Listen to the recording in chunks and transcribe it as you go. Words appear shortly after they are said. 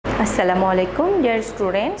Assalamu alaikum, dear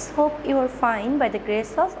students. Hope you are fine by the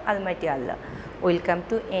grace of Almighty Allah. Welcome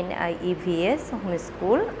to NIEVS Home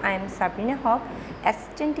School. I am Sabreena Haque,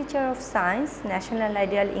 Assistant Teacher of Science, National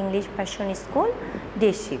Ideal English Version School,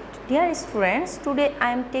 Day Shift. Dear students, today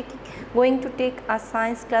I am going to take a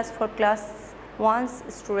science class for class 1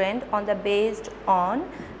 student on the based on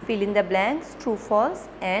fill in the blanks, true, false,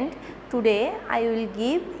 and today I will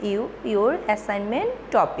give you your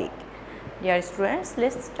assignment topic. Dear students,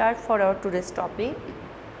 let's start for our today's topic.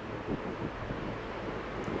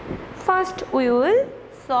 First, we will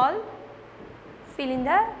solve fill in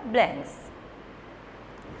the blanks.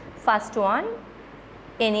 First one,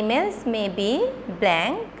 animals may be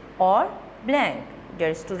blank or blank.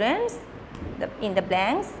 Dear students, in the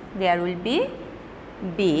blanks there will be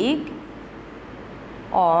big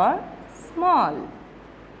or small.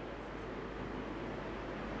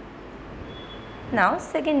 Now,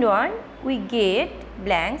 second one, we get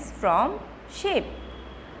blanks from sheep.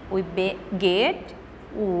 We get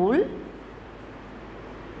wool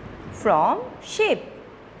from sheep.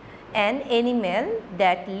 An animal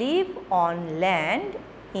that live on land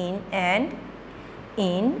and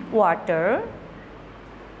in water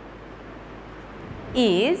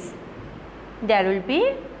is, there will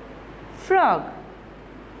be frog.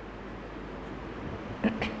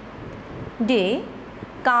 D,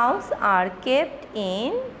 cows are kept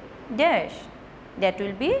in dash, that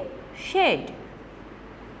will be shed.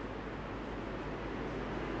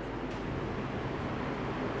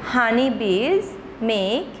 Honeybees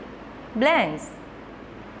make blanks.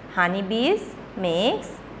 Honeybees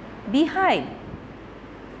makes beehive.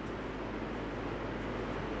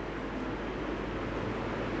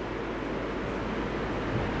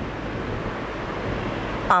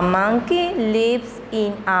 A monkey lives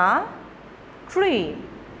in a tree.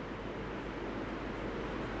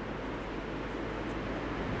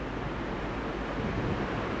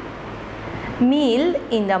 Meal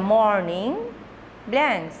in the morning,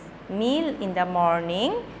 blanks. Meal in the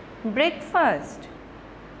morning, breakfast.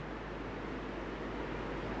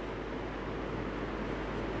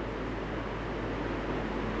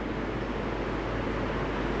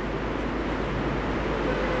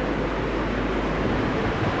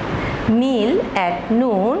 Meal at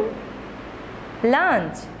noon,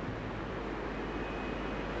 lunch.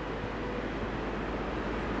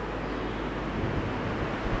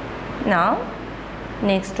 Now,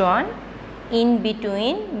 next one, in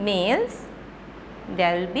between meals,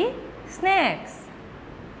 there will be snacks.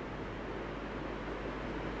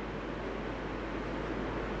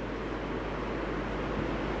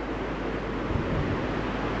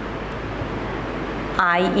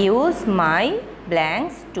 I use my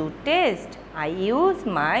blanks to taste. I use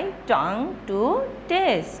my tongue to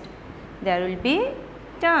taste. There will be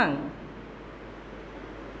tongue.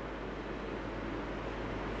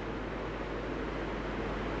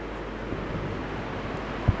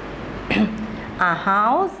 A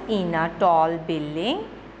house in a tall building,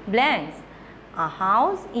 blanks. A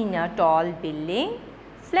house in a tall building,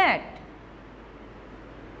 flat.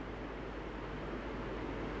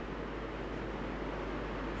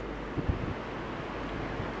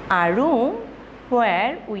 A room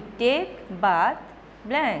where we take bath,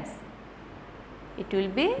 blanks. It will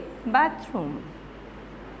be bathroom.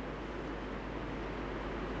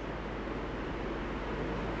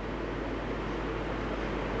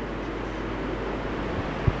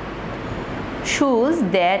 Shoes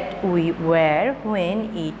that we wear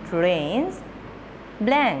when it rains,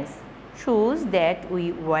 blanks. Shoes that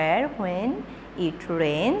we wear when it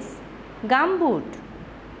rains, gumboot.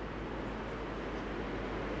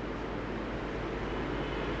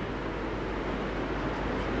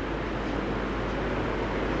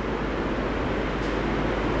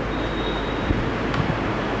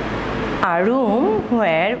 A room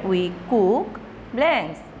where we cook,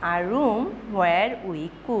 blanks. A room where we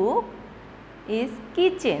cook is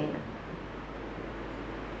kitchen.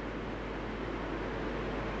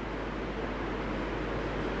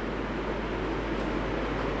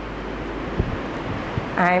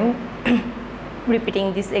 I am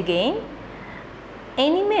repeating this again.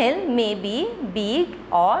 Animal may be big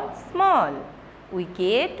or small. We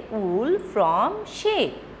get wool from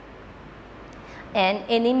sheep. An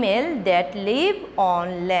animal that live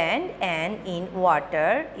on land and in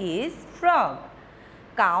water is frog.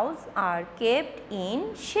 Cows are kept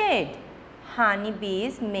in shade.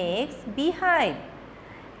 Honeybees makes beehive.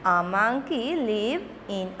 A monkey lives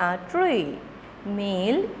in a tree.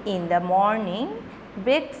 Meal in the morning,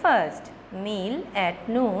 breakfast. Meal at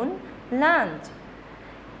noon, lunch.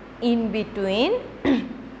 In between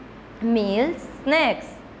meals, snacks.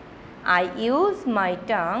 I use my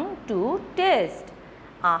tongue to taste.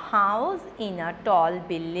 A house in a tall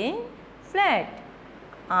building, flat.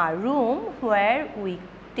 A room where we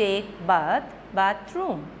take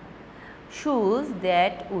bathroom. Shoes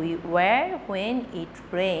that we wear when it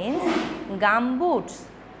rains, gumboots.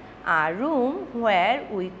 A room where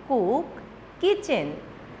we cook, kitchen.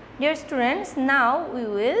 Dear students, now we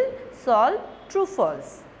will solve true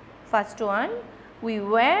false. First one, we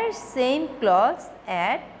wear same clothes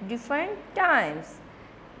at different times.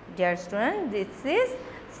 Dear students, this is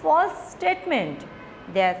false statement.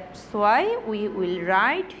 That's why we will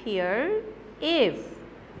write here if,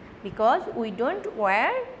 because we don't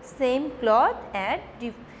wear same cloth at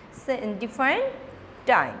different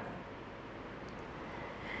time.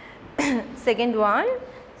 Second one,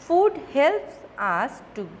 food helps us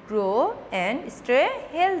to grow and stay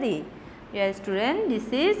healthy. Dear student, this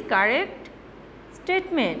is correct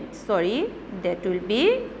statement. Sorry, that will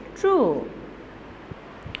be true.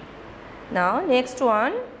 Now next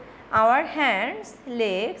one, our hands,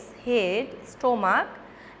 legs, head, stomach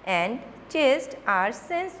and chest are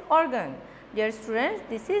sense organ. Dear students,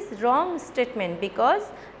 this is wrong statement because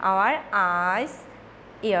our eyes,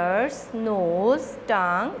 ears, nose,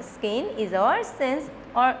 tongue, skin is our sense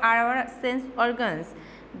organs.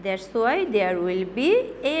 That's why there will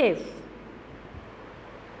be if.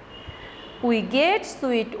 We get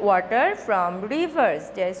sweet water from rivers.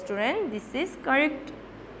 Dear student, this is correct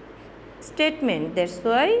statement. That's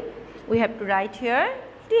why we have to write here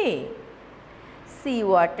T. Sea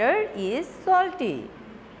water is salty.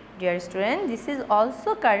 Dear student, this is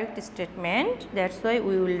also correct statement. That's why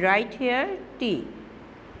we will write here T.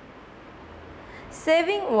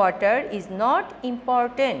 Saving water is not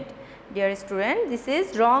important. Dear student, this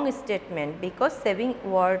is wrong statement because saving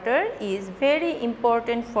water is very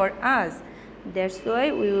important for us. That's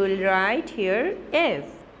why we will write here F.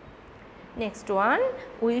 Next one,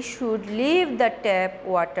 we should leave the tap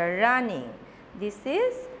water running. This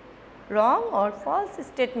is wrong or false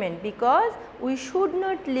statement because we should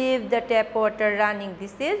not leave the tap water running.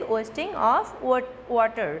 This is wasting of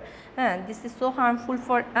water. This is so harmful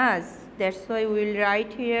for us. That's why we will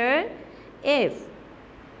write here F.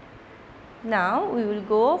 Now we will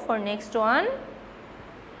go for next one.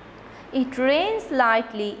 It rains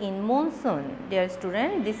lightly in monsoon. Dear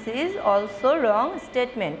student, this is also wrong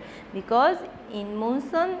statement because in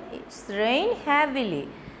monsoon it's rain heavily.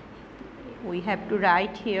 We have to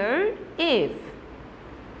write here if.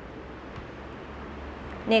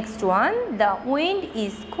 Next one, the wind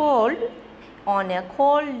is cold on a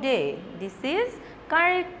cold day. This is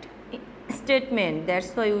correct statement.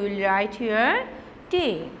 That's why we will write here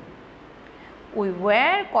T. We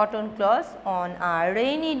wear cotton clothes on a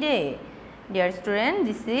rainy day. Dear student,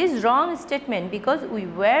 this is wrong statement because we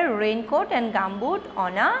wear raincoat and gumboot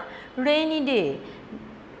on a rainy day.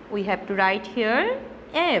 We have to write here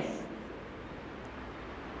F.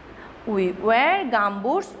 We wear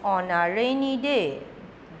gumboots on a rainy day.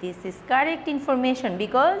 This is correct information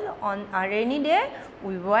because on a rainy day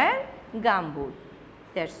we wear gumboot.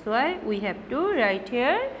 That's why we have to write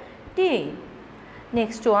here T.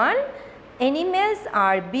 Next one, animals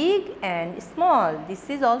are big and small. This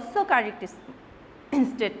is also correct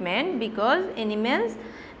statement because animals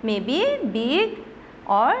may be big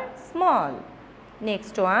or small.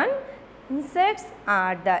 Next one, insects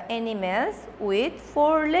are the animals with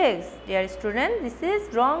 4 legs. Dear student, this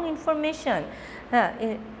is wrong information.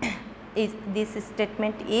 This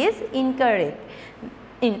statement is incorrect.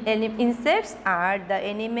 Insects are the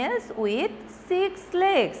animals with 6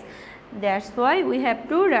 legs. That's why we have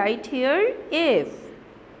to write here if.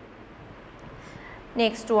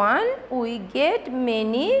 Next one, we get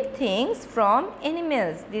many things from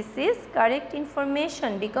animals. This is correct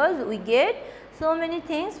information because we get so many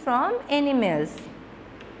things from animals.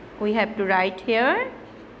 We have to write here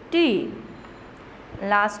T.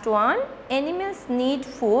 Last one, animals need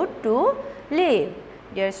food to live.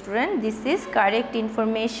 Dear student, this is correct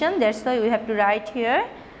information. That's why we have to write here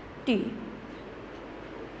T.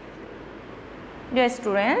 Dear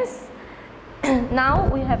students, now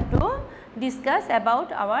we have to discuss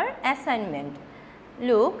about our assignment.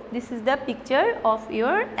 Look, this is the picture of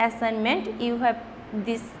your assignment.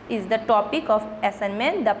 This is the topic of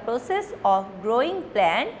assignment, the process of growing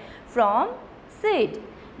plant from seed.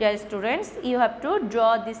 Dear students, you have to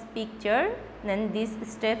draw this picture, then these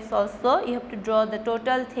steps also you have to draw the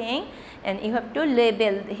total thing, and you have to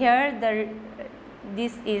label here.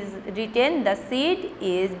 This is written, the seed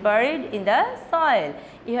is buried in the soil.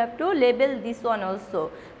 You have to label this one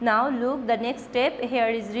also. Now look, the next step here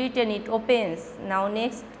is written, it opens. Now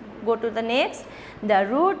next, go to the next. The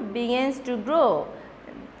root begins to grow.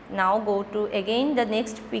 Now go to again the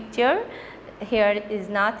next picture. Here is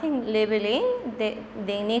nothing labeling.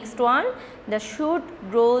 The next one, the shoot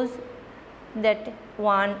grows, that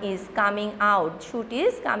one is coming out. Shoot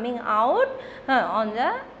is coming out on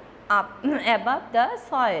the up above the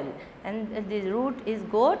soil, and the root is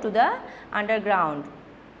go to the underground.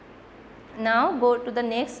 Now go to the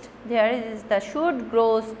next. There is the shoot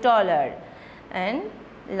grows taller, and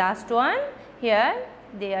last one, here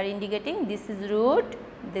they are indicating this is root,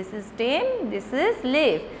 this is stem, this is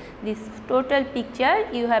leaf. This total picture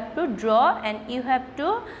you have to draw, and you have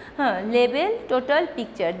to label total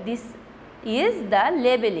picture. This is the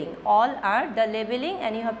labeling, all are the labeling,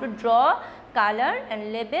 and you have to draw, color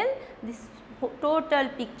and label this total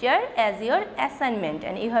picture as your assignment,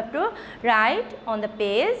 and you have to write on the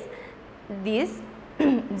page. This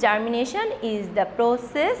germination is the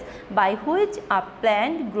process by which a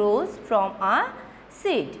plant grows from a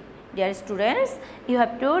seed. Dear students, you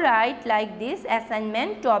have to write like this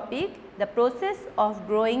assignment topic, the process of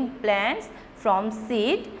growing plants from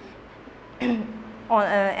seed,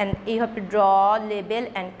 and you have to draw, label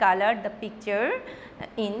and color the picture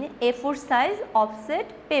in A4 size offset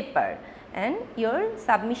paper, and your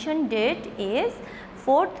submission date is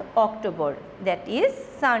 4th October, that is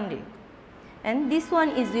Sunday, and this one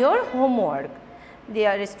is your homework.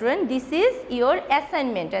 Dear student, this is your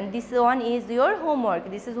assignment, and this one is your homework.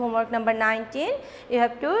 This is homework number 19. You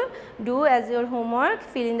have to do as your homework,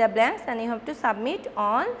 fill in the blanks, and you have to submit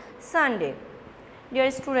on Sunday. Dear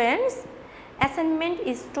students, assignment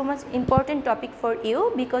is too much important topic for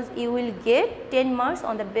you, because you will get 10 marks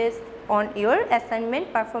on the base on your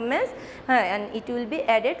assignment performance, and it will be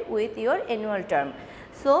added with your annual term.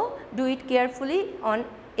 So do it carefully on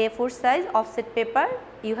A4 size offset paper.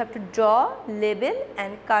 You have to draw, label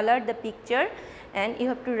and color the picture, and you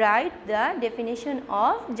have to write the definition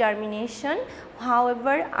of germination.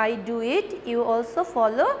 However I do it, you also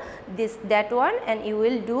follow that one, and you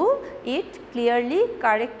will do it clearly,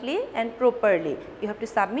 correctly and properly. You have to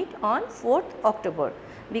submit on 4th October,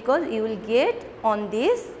 because you will get on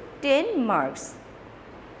this 10 marks.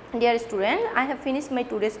 Dear student, I have finished my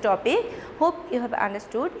today's topic. Hope you have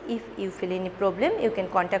understood. If you feel any problem, you can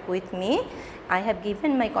contact with me. I have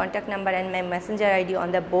given my contact number and my messenger ID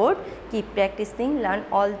on the board. Keep practicing, learn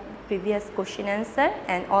all previous question answer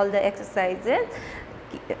and all the exercises.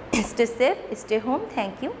 Stay safe, stay home.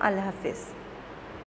 Thank you. Allah Hafiz.